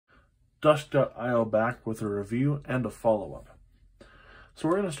Dusk.io back with a review and a follow-up. So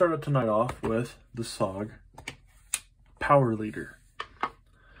we're going to start it tonight off with the Sog PowerLitere.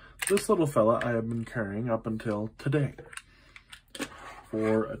 This little fella I have been carrying up until today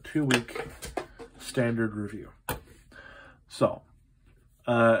for a 2-week standard review. So,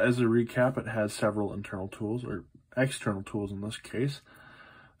 as a recap, it has several internal tools, or external tools in this case,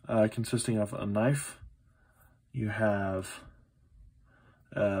 consisting of a knife. You have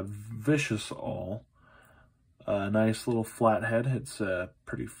a vicious awl, a nice little flathead. It's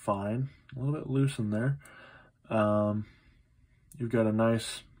pretty fine, a little bit loose in there. You've got a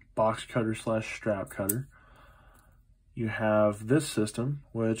nice box cutter slash strap cutter. You have this system,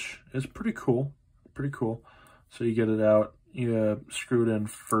 which is pretty cool. So you get it out, you screw it in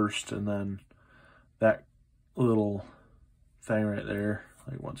first, and then that little thing right there,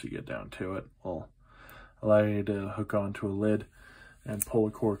 like once you get down to it, will allow you to hook onto a lid and pull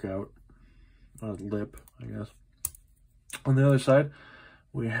a cork out, a lip, I guess. On the other side,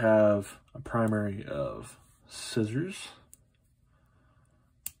 we have a primary of scissors.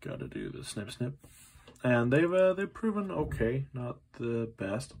 Got to do the snip snip, and they've proven okay, not the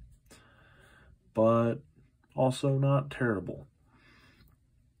best, but also not terrible.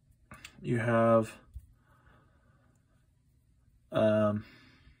 You have a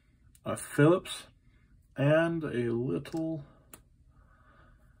Phillips and a little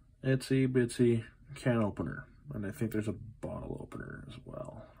itsy bitsy can opener, and I think there's a bottle opener as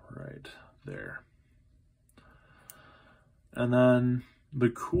well right there. And then the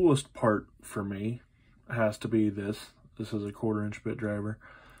coolest part for me has to be this. This is a 1/4-inch bit driver,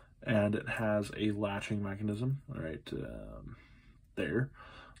 and it has a latching mechanism right there.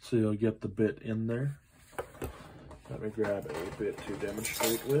 So you'll get the bit in there. Let me grab a bit to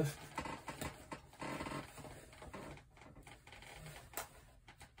demonstrate with.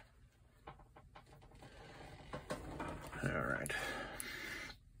 All right.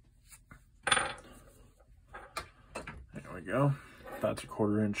 There we go. That's a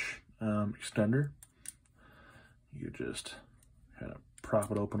 1/4-inch extender. You just kind of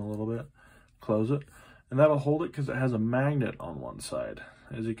prop it open a little bit, close it, and that'll hold it because it has a magnet on one side.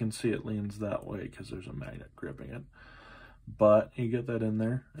 As you can see, it leans that way because there's a magnet gripping it. But you get that in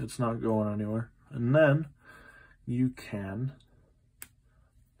there, it's not going anywhere. And then you can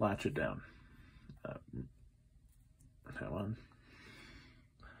latch it down. Come on.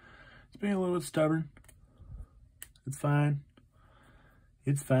 It's being a little bit stubborn. It's fine.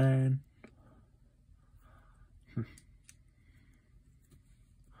 It's fine.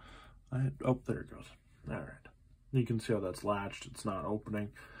 Oh, there it goes. All right. You can see how that's latched. It's not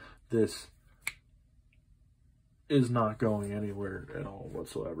opening. This is not going anywhere at all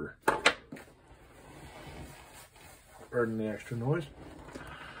whatsoever. Pardon the extra noise.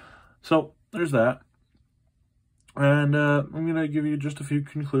 So, there's that. And I'm going to give you just a few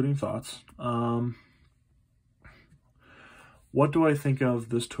concluding thoughts. What do I think of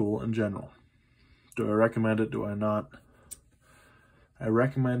this tool in general? Do I recommend it? Do I not? I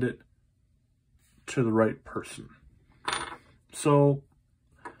recommend it to the right person. So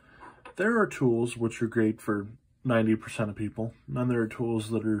there are tools which are great for 90% of people, and then there are tools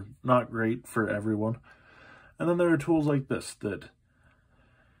that are not great for everyone. And then there are tools like this that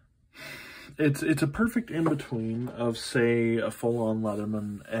it's a perfect in-between of, say, a full-on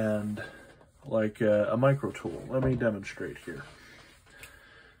Leatherman and like a micro tool. Let me demonstrate here.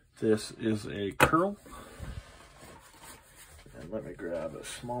 This is a curl, and let me grab a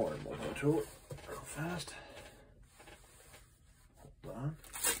smaller multi tool real fast. Hold on.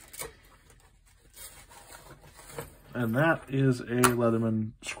 And that is a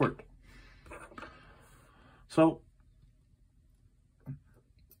Leatherman squirt. So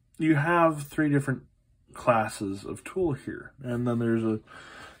you have 3 different classes of tool here, and then there's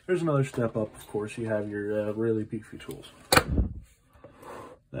another step up. Of course, you have your really beefy tools.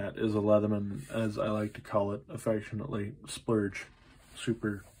 That is a Leatherman, as I like to call it affectionately, splurge,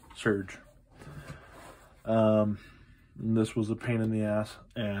 super surge. This was a pain in the ass,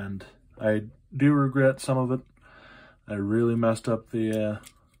 and I do regret some of it. I really messed up the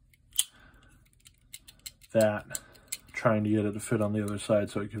that, trying to get it to fit on the other side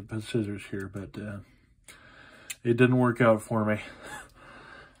so I could put scissors here, but it didn't work out for me.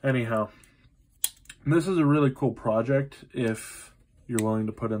 Anyhow, this is a really cool project if you're willing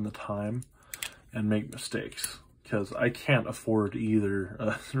to put in the time and make mistakes, because I can't afford either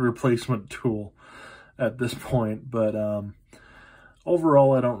a replacement tool at this point, but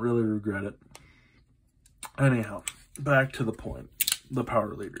overall I don't really regret it. Anyhow, back to the point, the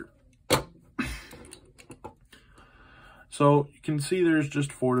PowerLitere. So you can see there's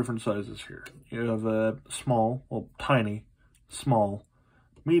just 4 different sizes here. You have a small, well, tiny, small,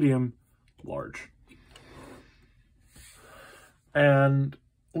 medium, large. And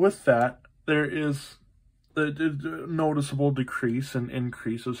with that, there is a noticeable decrease and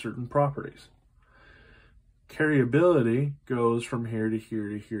increase of certain properties. Carryability goes from here to here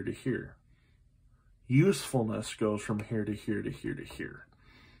to here to here. Usefulness goes from here to here to here to here.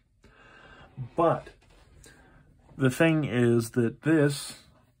 But the thing is that this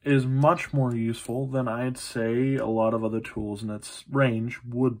is much more useful than I'd say a lot of other tools in its range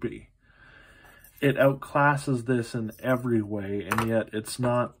would be. It outclasses this in every way, and yet it's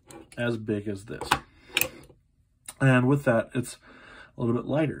not as big as this. And with that, it's a little bit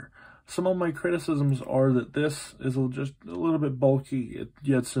lighter. Some of my criticisms are that this is just a little bit bulky. It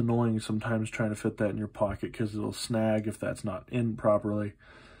gets annoying sometimes trying to fit that in your pocket because it'll snag if that's not in properly.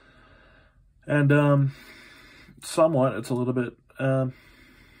 And somewhat, it's a little bit, I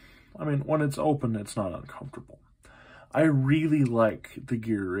mean, when it's open, it's not uncomfortable. I really like the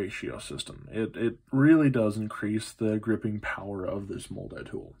gear ratio system. It really does increase the gripping power of this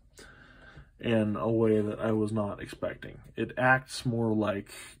multi-tool in a way that I was not expecting. It acts more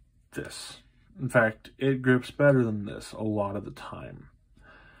like this. In fact, it grips better than this a lot of the time.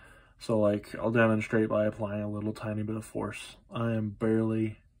 So like, I'll demonstrate by applying a little tiny bit of force. I am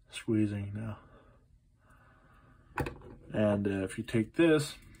barely squeezing now. And if you take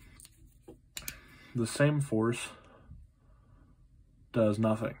this, the same force does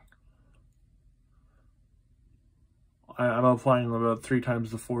nothing. I'm applying about 3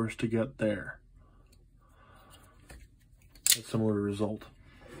 times the force to get there. A similar result.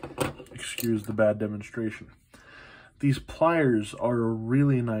 Excuse the bad demonstration. These pliers are a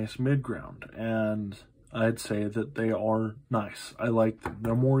really nice mid-ground, and I'd say that they are nice. I like them.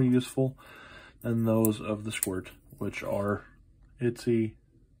 They're more useful than those of the Squirt, which are itsy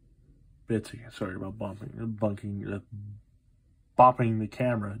bitsy. Sorry about bopping the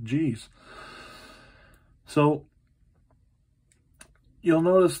camera. Jeez. So you'll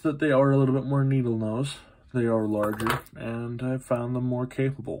notice that they are a little bit more needle nose. They are larger, and I've found them more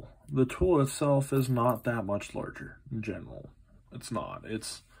capable. The tool itself is not that much larger in general. It's not.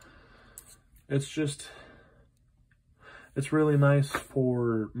 It's really nice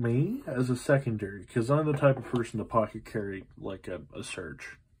for me as a secondary, because I'm the type of person to pocket carry like a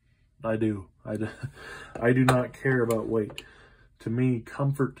Surge. I do. I do not care about weight. To me,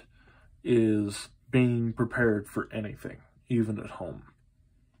 comfort is being prepared for anything, even at home.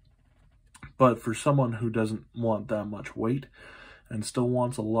 But for someone who doesn't want that much weight and still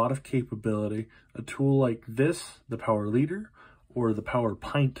wants a lot of capability, a tool like this, the PowerLitere or the Power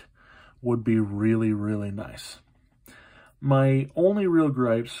Pint, would be really, really nice. My only real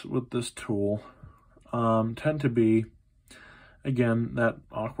gripes with this tool tend to be, again, that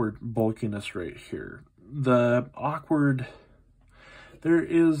awkward bulkiness right here. There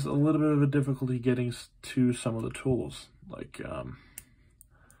is a little bit of a difficulty getting to some of the tools. Like,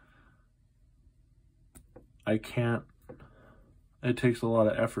 it takes a lot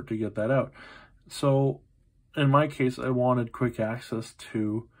of effort to get that out. So, in my case, I wanted quick access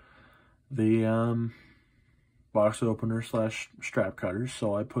to the box opener / strap cutters,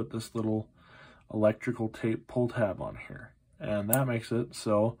 so I put this little electrical tape pull tab on here. And that makes it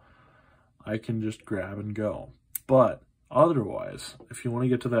so I can just grab and go. But otherwise, if you want to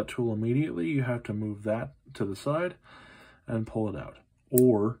get to that tool immediately, you have to move that to the side and pull it out.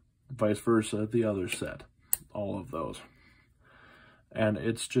 Or vice versa, the other set. All of those. And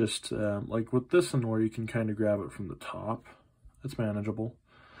it's just like with this one where you can kind of grab it from the top. It's manageable.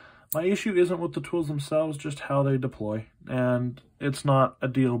 My issue isn't with the tools themselves, just how they deploy. And it's not a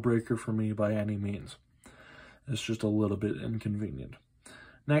deal breaker for me by any means. It's just a little bit inconvenient.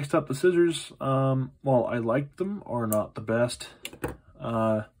 Next up, the scissors. While I like them, are not the best.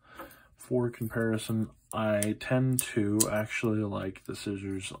 For comparison, I tend to actually like the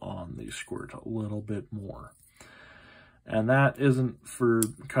scissors on the Squirt a little bit more. And that isn't for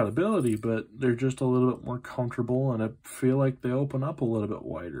cutability, but they're just a little bit more comfortable, and I feel like they open up a little bit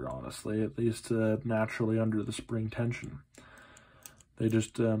wider, honestly, at least naturally under the spring tension. They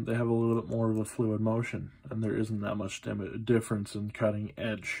just, they have a little bit more of a fluid motion, and there isn't that much difference in cutting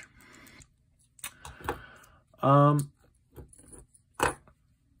edge.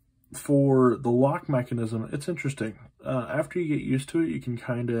 For the lock mechanism, it's interesting. After you get used to it, you can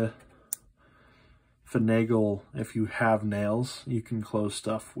kind of finagle. If you have nails, you can close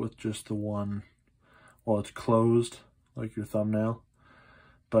stuff with just the one while it's closed, like your thumbnail.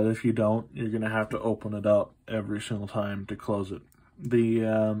 But if you don't, you're going to have to open it up every single time to close it. The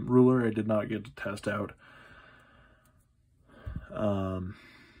ruler I did not get to test out.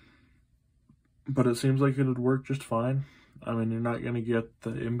 But it seems like it would work just fine. I mean, you're not going to get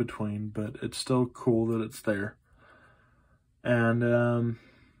the in-between, but it's still cool that it's there. And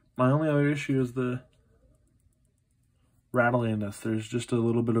my only other issue is the rattliness. There's just a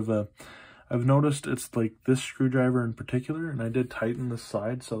little bit of a... I've noticed it's like this screwdriver in particular, and I did tighten the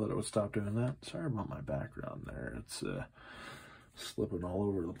side so that it would stop doing that. Sorry about my background there. It's slipping all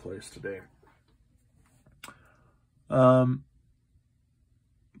over the place today. But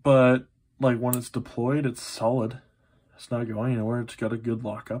like when it's deployed, it's solid. It's not going anywhere. It's got a good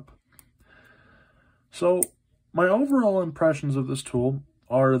lockup. So my overall impressions of this tool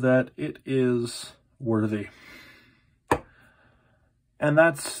are that it is worthy. And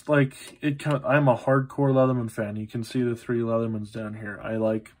that's like, I'm a hardcore Leatherman fan. You can see the 3 Leathermans down here. I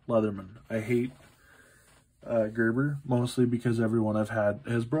like Leatherman. I hate Gerber, mostly because everyone I've had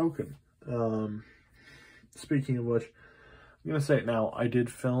has broken. Speaking of which, I'm going to say it now. I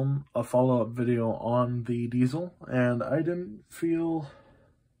did film a follow-up video on the diesel, and I didn't feel...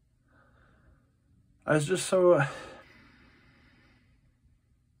 I was just so...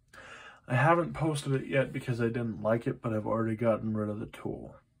 I haven't posted it yet because I didn't like it, but I've already gotten rid of the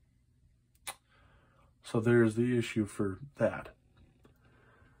tool. So there's the issue for that.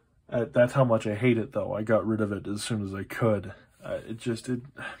 That's how much I hate it, though. I got rid of it as soon as I could.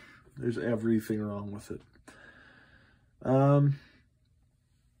 There's everything wrong with it.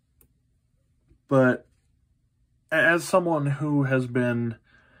 But as someone who has been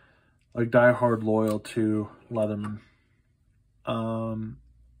like diehard loyal to Leatherman,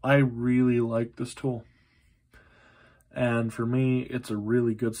 I really like this tool. And for me, it's a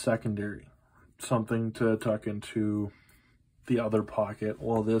really good secondary. Something to tuck into the other pocket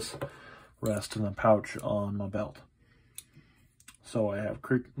while this rests in a pouch on my belt. So I have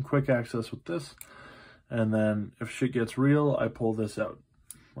quick access with this. And then if shit gets real, I pull this out.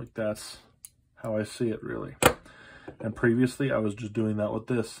 Like, that's how I see it, really. And previously, I was just doing that with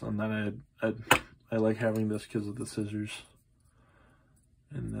this. And then I like having this because of the scissors.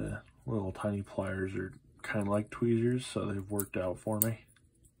 And the little tiny pliers are kind of like tweezers, so they've worked out for me.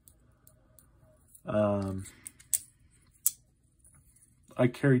 I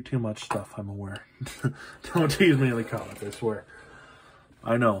carry too much stuff, I'm aware. Don't tease me in the comments, I swear.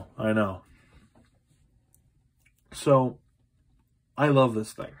 I know. So, I love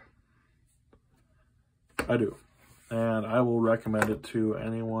this thing. I do. And I will recommend it to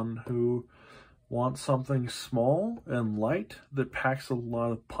anyone who wants something small and light that packs a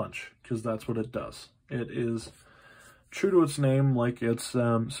lot of punch, because that's what it does. It is true to its name, like its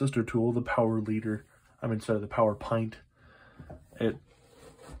sister tool, the the Power Pint. It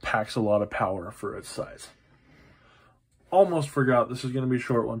packs a lot of power for its size. Almost forgot, this is going to be a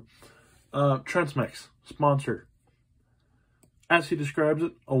short one. Trent's Mix, sponsor. As he describes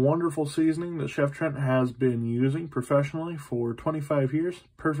it, a wonderful seasoning that Chef Trent has been using professionally for 25 years,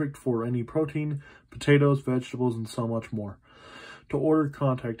 perfect for any protein, potatoes, vegetables, and so much more. To order,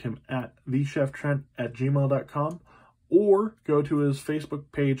 contact him at thecheftrent@gmail.com or go to his Facebook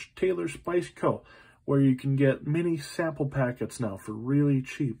page, Taylor Spice Co., where you can get mini sample packets now for really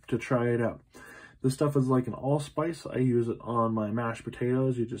cheap to try it out. This stuff is like an allspice. I use it on my mashed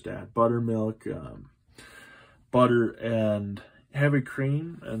potatoes. You just add buttermilk, butter, and heavy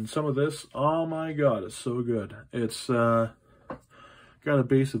cream, and some of this. Oh my god, it's so good. It's got a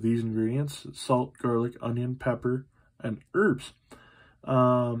base of these ingredients: salt, garlic, onion, pepper, and herbs.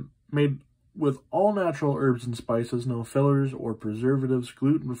 Made with all natural herbs and spices, no fillers or preservatives,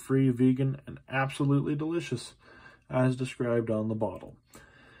 gluten-free, vegan, and absolutely delicious, as described on the bottle.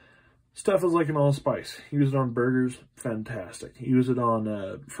 Stuff is like an allspice. Use it on burgers, fantastic. Use it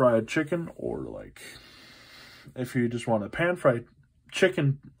on fried chicken, or like if you just want to pan fry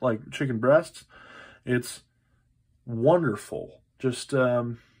chicken, like chicken breasts, it's wonderful. Just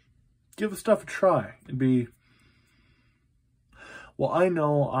give the stuff a try. It'd be... Well, I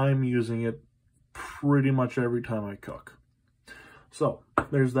know I'm using it pretty much every time I cook. So,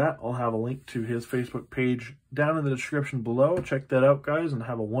 there's that. I'll have a link to his Facebook page down in the description below. Check that out, guys, and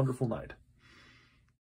have a wonderful night.